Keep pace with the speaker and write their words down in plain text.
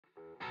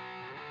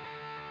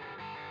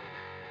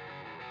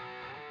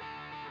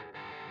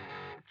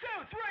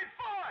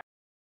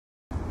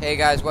Hey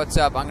guys, what's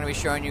up? I'm going to be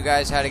showing you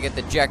guys how to get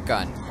the jet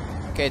gun.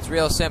 Okay, it's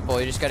real simple.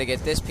 You just got to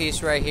get this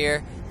piece right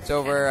here. It's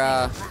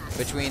over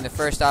between the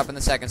first stop and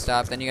the second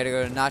stop. Then you got to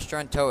go to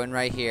Nostra Toten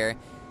right here.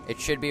 It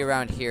should be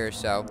around here,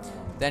 so.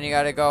 Then you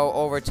got to go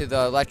over to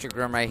the electric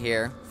room right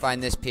here.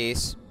 Find this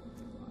piece.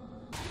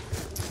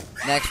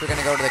 Next, we're going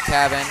to go to the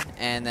cabin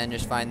and then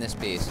just find this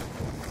piece.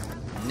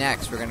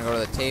 Next, we're going to go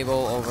to the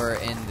table over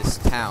in this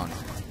town.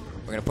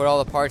 We're going to put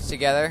all the parts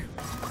together.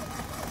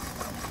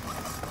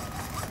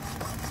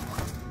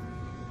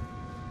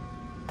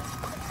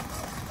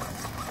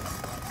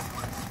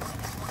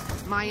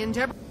 My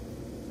endeavor.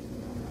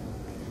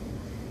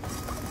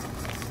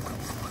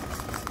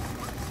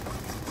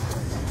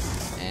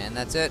 And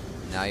that's it.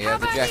 Now you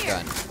have the jet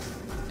gun.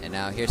 And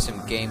now here's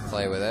some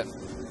gameplay with it.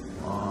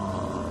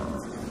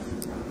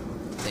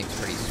 Thing's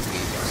pretty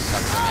sweet.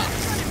 Sucks them in.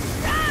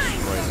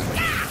 Destroys them.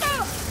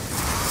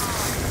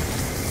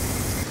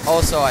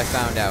 Also, I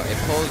found out it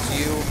pulls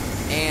you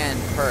and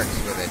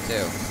perks with it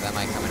too. So that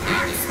might come in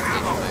handy in case you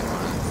might want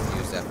to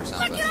use that for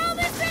something. Look at all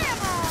this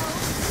ammo!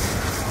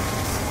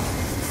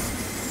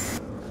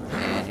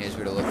 Here's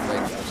what it looks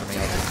like from somebody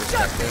else's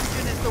perspective.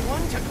 Is the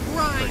one to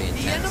grind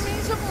the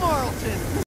enemies of Marlton.